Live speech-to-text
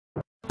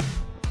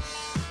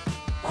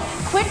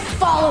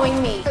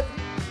following me.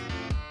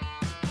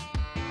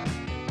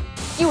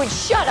 You would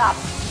shut up,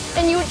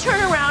 and you would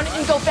turn around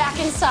and go back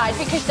inside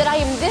because that I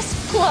am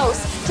this close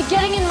to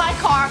getting in my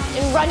car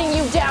and running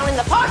you down in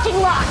the parking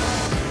lot.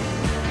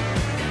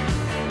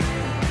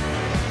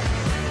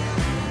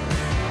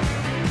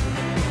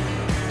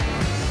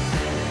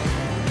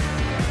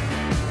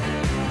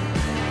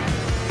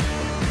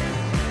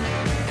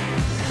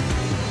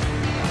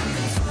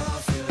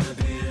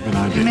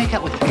 Do you make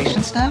out with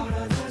patients now?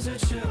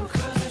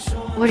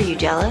 What, are you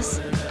jealous?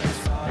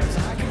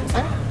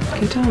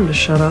 Can you tell him to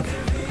shut up?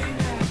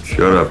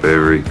 Shut up,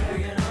 Avery.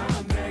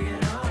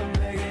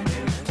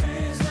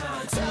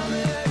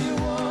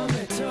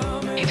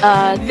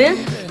 This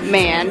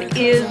man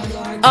is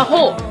a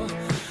whore.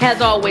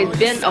 Has always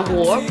been a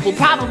whore. Will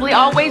probably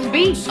always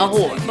be a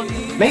whore.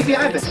 Maybe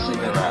I've been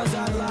sleeping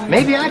around.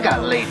 Maybe I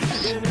got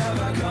ladies.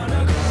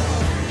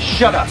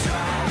 Shut up.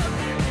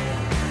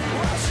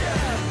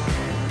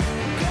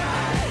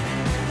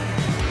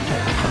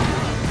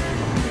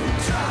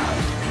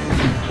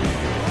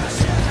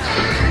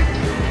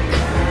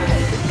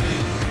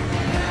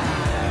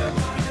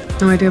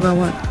 No idea about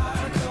what?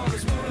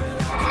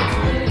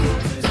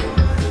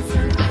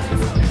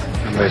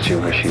 I bet you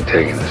wish you'd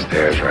taken the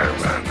stairs right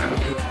about now.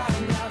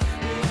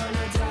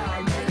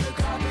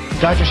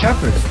 Dr.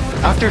 Shepard,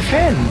 Dr.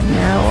 Finn.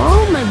 Now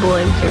all my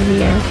boys are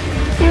here.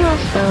 You're all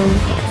so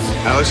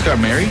handsome. Alex got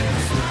married?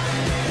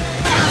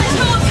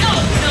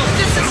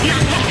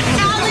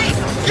 No,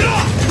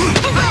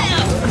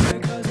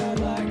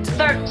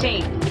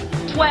 13,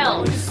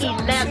 12,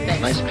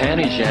 11. Nice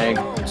panties, Yang.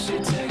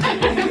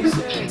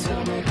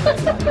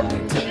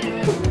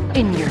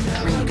 In your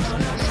dreams.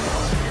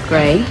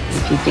 Gray,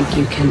 if you think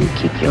you can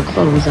keep your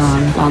clothes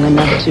on long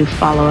enough to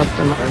follow up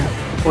the letter,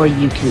 or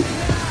you can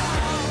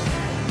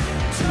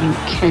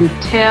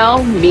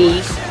tell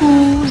me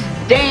whose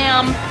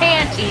damn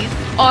panties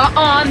are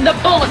on the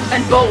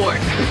bulletin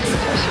board.